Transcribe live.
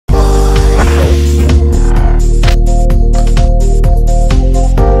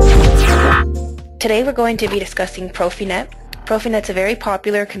Today we're going to be discussing Profinet. Profinet's a very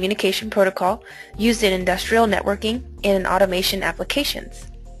popular communication protocol used in industrial networking and automation applications.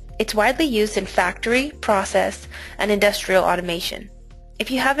 It's widely used in factory, process, and industrial automation.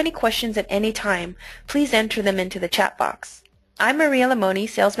 If you have any questions at any time, please enter them into the chat box. I'm Maria Limoni,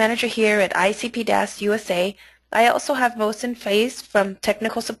 Sales Manager here at ICPDAS USA. I also have Mohsen Faiz from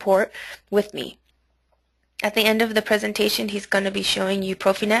Technical Support with me. At the end of the presentation, he's going to be showing you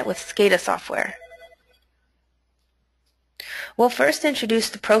Profinet with SCADA software. We'll first introduce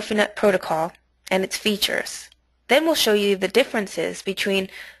the Profinet protocol and its features. Then we'll show you the differences between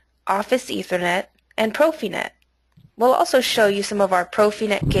Office Ethernet and Profinet. We'll also show you some of our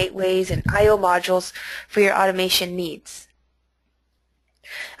Profinet gateways and I/O modules for your automation needs.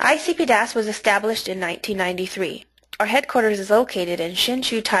 ICPDAS was established in 1993. Our headquarters is located in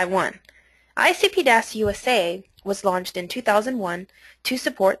Hsinchu, Taiwan. ICPDAS USA was launched in 2001 to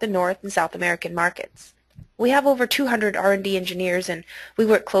support the North and South American markets. We have over 200 R&D engineers, and we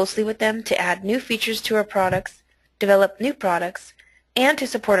work closely with them to add new features to our products, develop new products, and to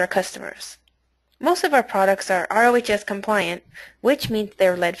support our customers. Most of our products are RoHS compliant, which means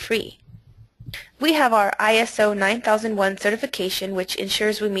they're lead-free. We have our ISO 9001 certification, which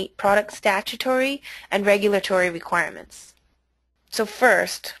ensures we meet product statutory and regulatory requirements. So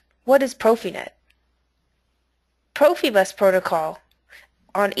first, what is Profinet? Profibus protocol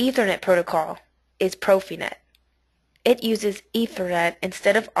on Ethernet protocol is Profinet. It uses Ethernet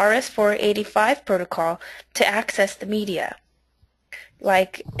instead of RS-485 protocol to access the media,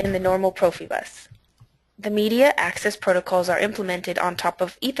 like in the normal Profibus. The media access protocols are implemented on top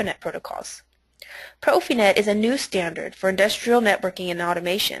of Ethernet protocols. Profinet is a new standard for industrial networking and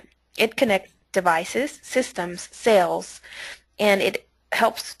automation. It connects devices, systems, sales, and it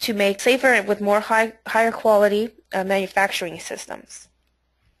helps to make safer with more higher quality manufacturing systems.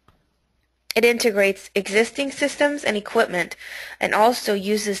 It integrates existing systems and equipment and also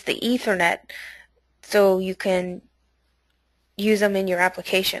uses the Ethernet so you can use them in your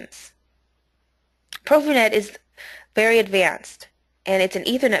applications. Profinet is very advanced, and it's an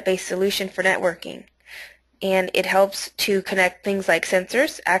Ethernet-based solution for networking. And it helps to connect things like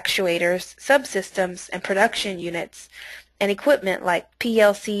sensors, actuators, subsystems, and production units, and equipment like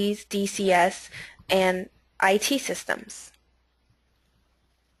PLCs, DCS, and IT systems.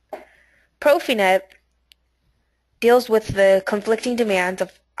 Profinet deals with the conflicting demands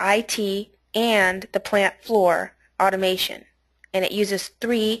of IT and the plant floor automation, and it uses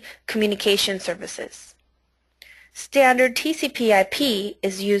 3 communication services. Standard TCP/IP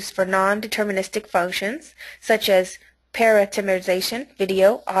is used for non-deterministic functions such as parameterization,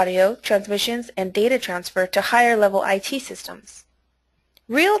 video, audio, transmissions, and data transfer to higher-level IT systems.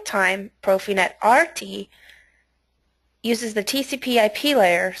 Real-time Profinet RT uses the TCP/IP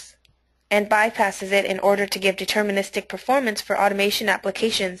layers and bypasses it in order to give deterministic performance for automation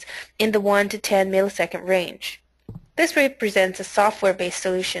applications in the 1 to 10 millisecond range. This represents a software-based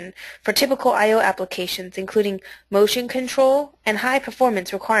solution for typical I/O applications, including motion control and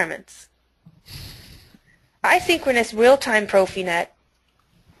high-performance requirements. Asynchronous real-time Profinet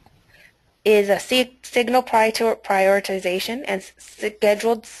is a signal prioritization and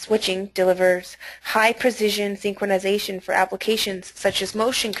scheduled switching delivers high-precision synchronization for applications such as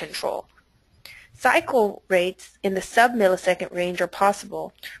motion control. Cycle rates in the sub-millisecond range are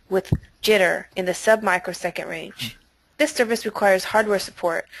possible with jitter in the sub-microsecond range. This service requires hardware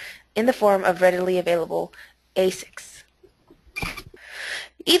support in the form of readily available ASICs.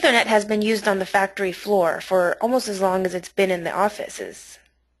 Ethernet has been used on the factory floor for almost as long as it's been in the offices,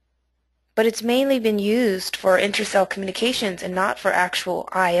 but it's mainly been used for intercell communications and not for actual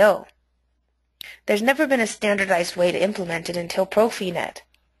I/O. There's never been a standardized way to implement it until Profinet.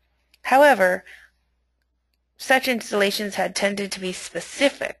 However, such installations had tended to be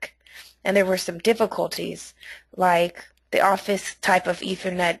specific, and there were some difficulties, like the office type of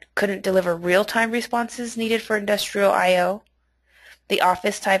Ethernet couldn't deliver real-time responses needed for industrial I/O. The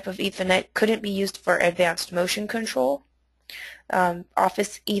office type of Ethernet couldn't be used for advanced motion control.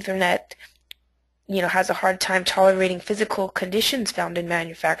 Office Ethernet, has a hard time tolerating physical conditions found in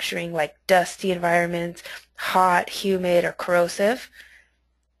manufacturing, like dusty environments, hot, humid, or corrosive.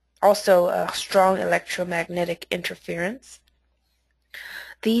 Also, strong electromagnetic interference.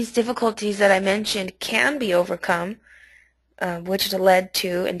 These difficulties that I mentioned can be overcome, which led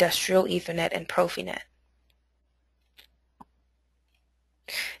to industrial Ethernet and Profinet.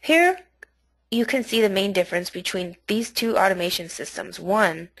 Here you can see the main difference between these 2 automation systems.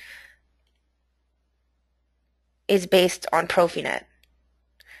 One is based on Profinet,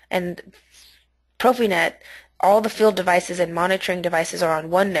 and Profinet, all the field devices and monitoring devices are on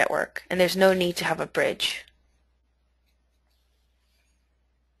one network, and there's no need to have a bridge.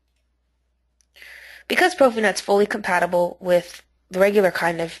 Because Profinet's fully compatible with the regular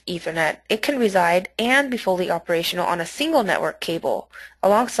kind of Ethernet, it can reside and be fully operational on a single network cable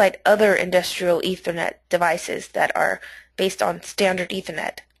alongside other industrial Ethernet devices that are based on standard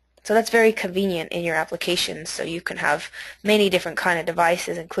Ethernet. So that's very convenient in your applications, so you can have many different kind of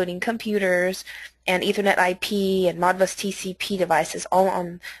devices, including computers and Ethernet IP and Modbus TCP devices all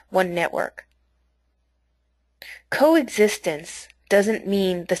on one network. Coexistence doesn't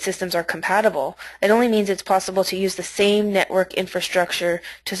mean the systems are compatible. It only means it's possible to use the same network infrastructure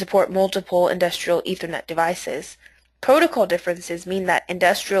to support multiple industrial Ethernet devices. Protocol differences mean that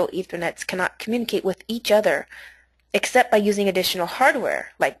industrial Ethernets cannot communicate with each other except by using additional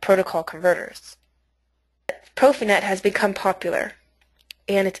hardware like protocol converters. Profinet has become popular,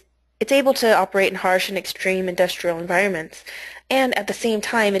 and it's able to operate in harsh and extreme industrial environments, and at the same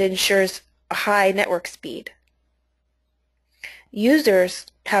time it ensures a high network speed. Users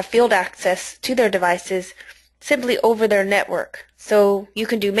have field access to their devices simply over their network, so you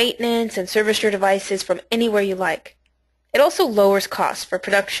can do maintenance and service your devices from anywhere you like. It also lowers costs for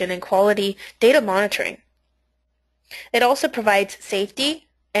production and quality data monitoring. It also provides safety,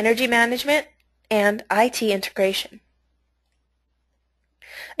 energy management, and IT integration.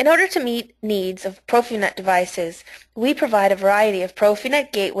 In order to meet needs of Profinet devices, we provide a variety of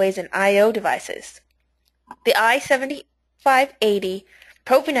Profinet gateways and I/O devices. The I-7580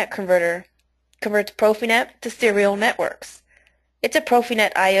 Profinet converter converts Profinet to serial networks. It's a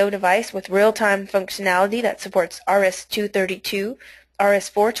Profinet I/O device with real-time functionality that supports RS-232,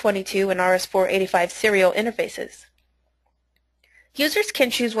 RS-422, and RS-485 serial interfaces. Users can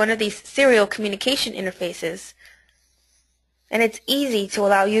choose one of these serial communication interfaces, and it's easy to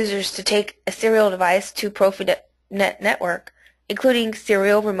allow users to take a serial device to ProfinetNet network, including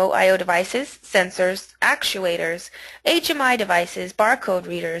serial remote I/O devices, sensors, actuators, HMI devices, barcode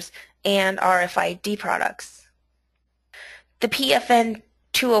readers, and RFID products. The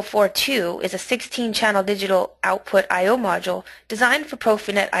PFN2042 is a 16-channel digital output I/O module designed for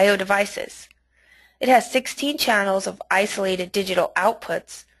Profinet I/O devices. It has 16 channels of isolated digital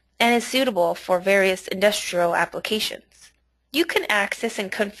outputs and is suitable for various industrial applications. You can access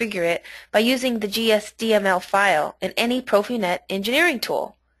and configure it by using the GSDML file in any Profinet engineering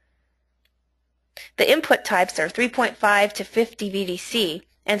tool. The input types are 3.5 to 50 VDC,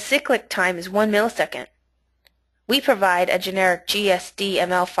 and cyclic time is 1 millisecond. We provide a generic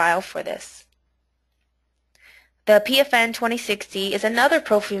GSDML file for this. The PFN2060 is another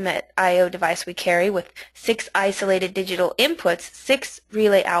Profinet I/O device we carry with 6 isolated digital inputs, 6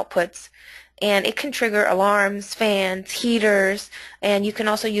 relay outputs, and it can trigger alarms, fans, heaters, and you can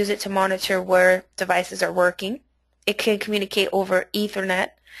also use it to monitor where devices are working. It can communicate over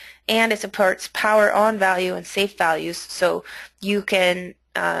Ethernet, and it supports power on value and safe values, so you can,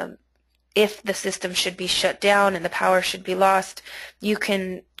 if the system should be shut down and the power should be lost, you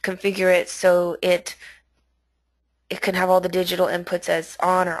can configure it so it can have all the digital inputs as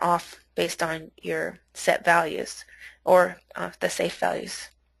on or off based on your set values or the safe values.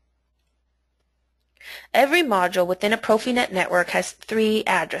 Every module within a Profinet network has 3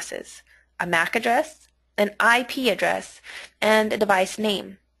 addresses: a MAC address, an IP address, and a device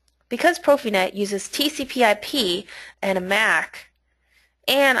name. Because Profinet uses TCP/IP and a MAC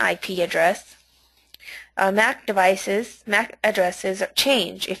and IP address, MAC addresses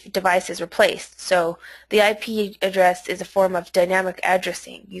change if the device is replaced. So the IP address is a form of dynamic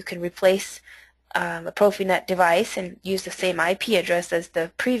addressing. You can replace a Profinet device and use the same IP address as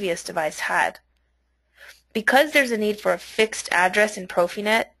the previous device had. Because there's a need for a fixed address in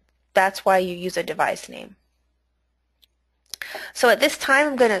Profinet, that's why you use a device name. So at this time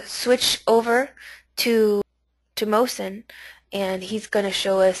I'm going to switch over to Mohsen, and he's going to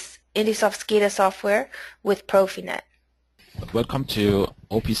show us IndySoft SCADA software with Profinet. Welcome to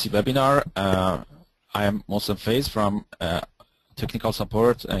OPC webinar. I am Mohsen Faiz from technical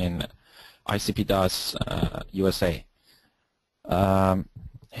support in ICPDAS USA.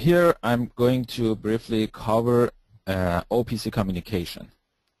 Here I'm going to briefly cover OPC communication.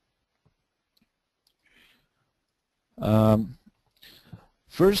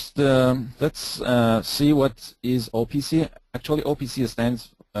 First, let's see what is OPC. Actually, OPC stands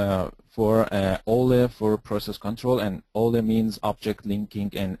for OLE for process control, and OLE means object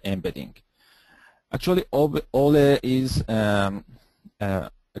linking and embedding. Actually, OLE is a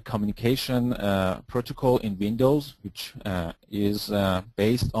communication protocol in Windows, which is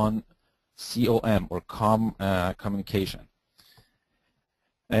based on COM or COM communication.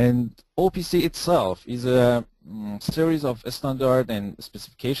 And OPC itself is a series of standard and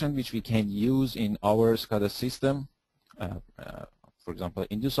specification which we can use in our SCADA system, for example,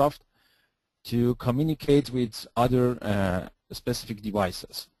 Indusoft, to communicate with other specific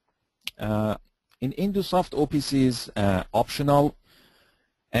devices. In Indusoft, OPC is optional,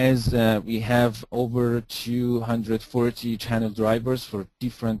 as we have over 240 channel drivers for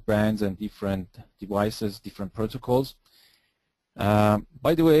different brands and different devices, different protocols.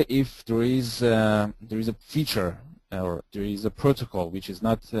 By the way, if there is a feature or there is a protocol which is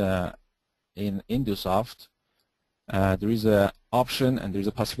not in Indusoft, there is an option and there is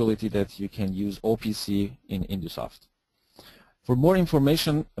a possibility that you can use OPC in Indusoft. For more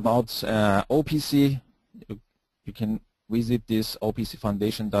information about OPC, you can visit this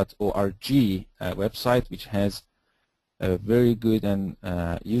opcfoundation.org website, which has very good and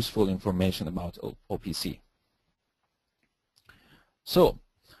useful information about OPC. So,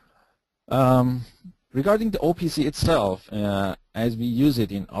 regarding the OPC itself, as we use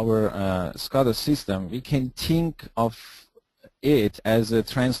it in our SCADA system, we can think of it as a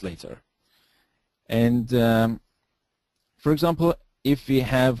translator. And for example, if we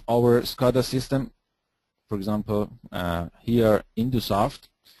have our SCADA system, for example, here Indusoft,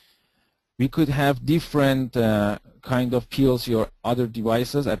 we could have different kind of PLC or other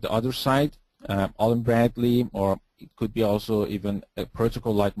devices at the other side, Allen Bradley, or it could be also even a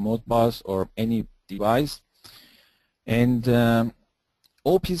protocol like Modbus or any device. And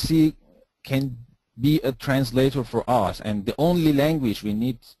OPC can be a translator for us, and the only language we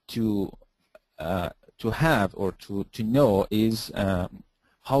need to have or to know is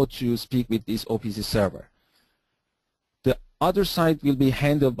how to speak with this OPC server. The other side will be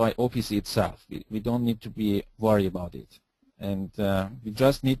handled by OPC itself. We don't need to be worried about it. And we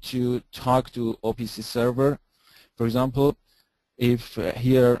just need to talk to OPC server. For example, if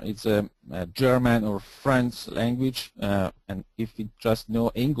here it's a German or French language, and if we just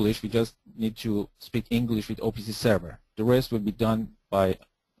know English, we just need to speak English with OPC server. The rest will be done by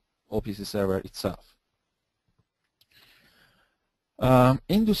OPC server itself.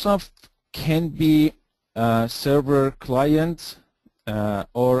 Indusoft can be server client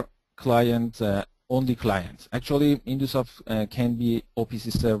or client only client. Actually, Indusoft can be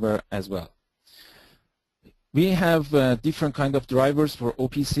OPC server as well. We have different kind of drivers for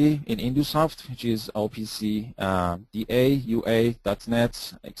OPC in Indusoft, which is OPC DA, UA,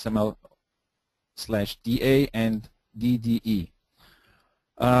 .NET, XML/DA, and DDE.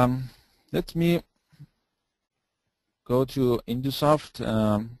 Let me go to Indusoft.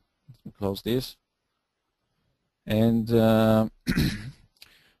 Let me close this. And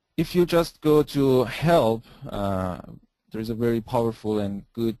if you just go to help, there is a very powerful and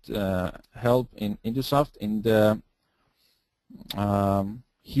good help in Indusoft. In the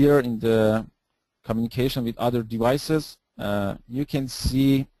here in the communication with other devices, you can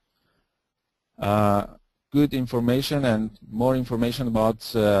see good information and more information about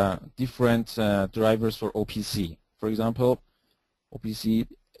different drivers for OPC. For example, OPC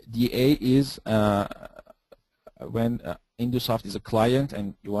DA is when Indusoft is a client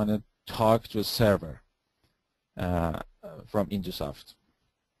and you want to talk to a server from Indusoft.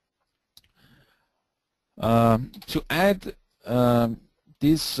 To add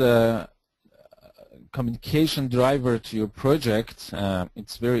this communication driver to your project,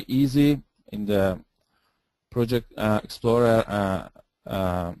 it's very easy. In the Project Explorer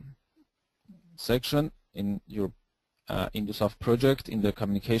section in your Indusoft project, in the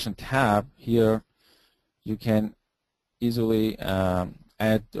Communication tab, here you can easily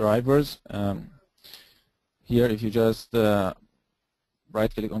add drivers. Here, if you just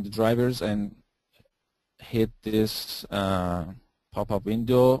right-click on the drivers and hit this pop-up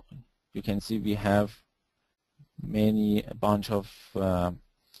window, you can see we have a bunch of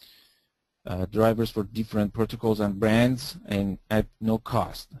drivers for different protocols and brands, and at no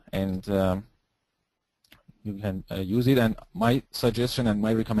cost. And you can use it. And my suggestion and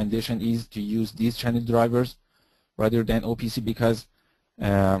my recommendation is to use these channel drivers rather than OPC, because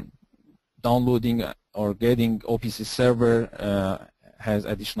downloading or getting OPC server has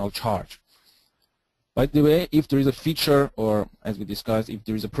additional charge. By the way, if there is a feature, or as we discussed, if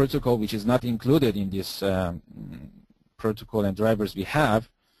there is a protocol which is not included in this protocol and drivers we have,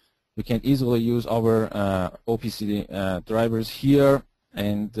 we can easily use our OPC drivers here.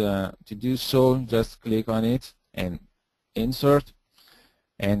 And to do so, just click on it and insert.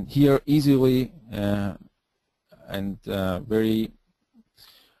 And here easily and very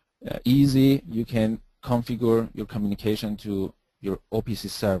easy, you can configure your communication to your OPC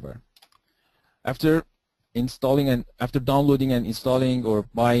server. After installing and after downloading and installing or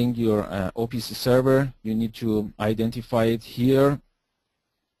buying your OPC server, you need to identify it here.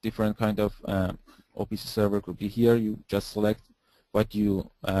 Different kind of OPC server could be here. You just select what you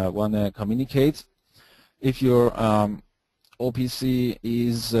want to communicate. If your OPC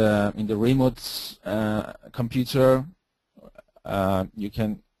is in the remote computer, you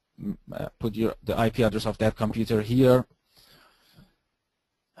can put the IP address of that computer here.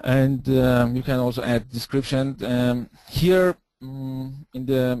 And you can also add description. Here in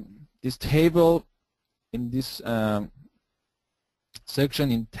this table, in this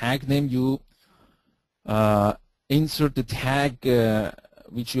section in tag name, you insert the tag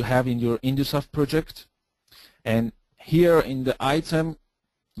which you have in your Indusoft project. And here in the item,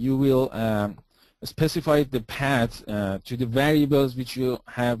 you will specify the path to the variables which you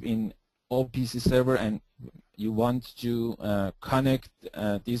have in OPC server, and you want to connect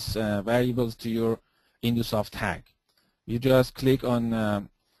these variables to your Indusoft tag. You just click on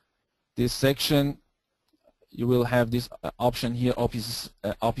this section. You will have this option here, OPC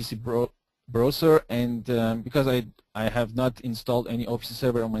browser, and because I have not installed any OPC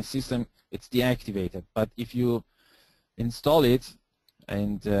server on my system, it's deactivated. But if you install it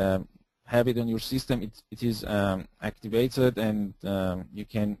and have it on your system, it is activated, and you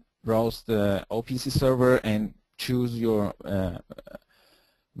can browse the OPC server and choose your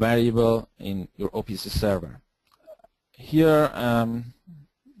variable in your OPC server. Here,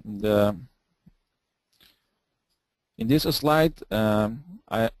 in this slide,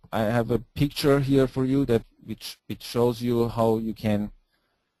 I have a picture here for you that which shows you how you can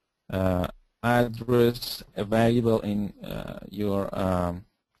address a variable in your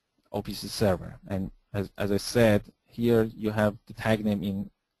OPC server. And as I said, here you have the tag name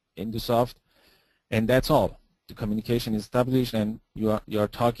in Indusoft, and that's all. The communication is established, and you are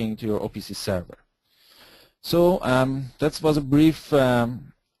talking to your OPC server. So that was a brief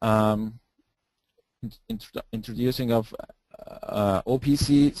introducing of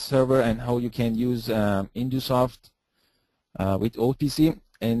OPC server and how you can use Indusoft with OPC.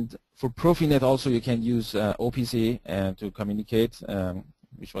 And for Profinet also you can use OPC to communicate,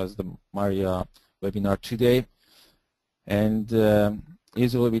 which was the Maria webinar today. And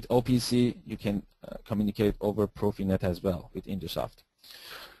easily with OPC you can communicate over Profinet as well with Indusoft.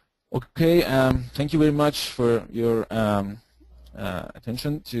 Okay, thank you very much for your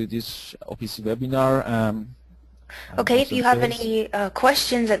attention to this OPC webinar. Okay, if you have any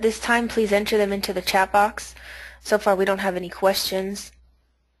questions at this time, please enter them into the chat box. So far we don't have any questions.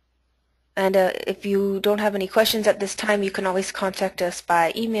 And if you don't have any questions at this time, you can always contact us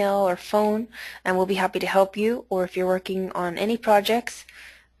by email or phone, and we'll be happy to help you. Or if you're working on any projects,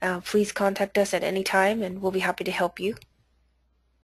 please contact us at any time, and we'll be happy to help you.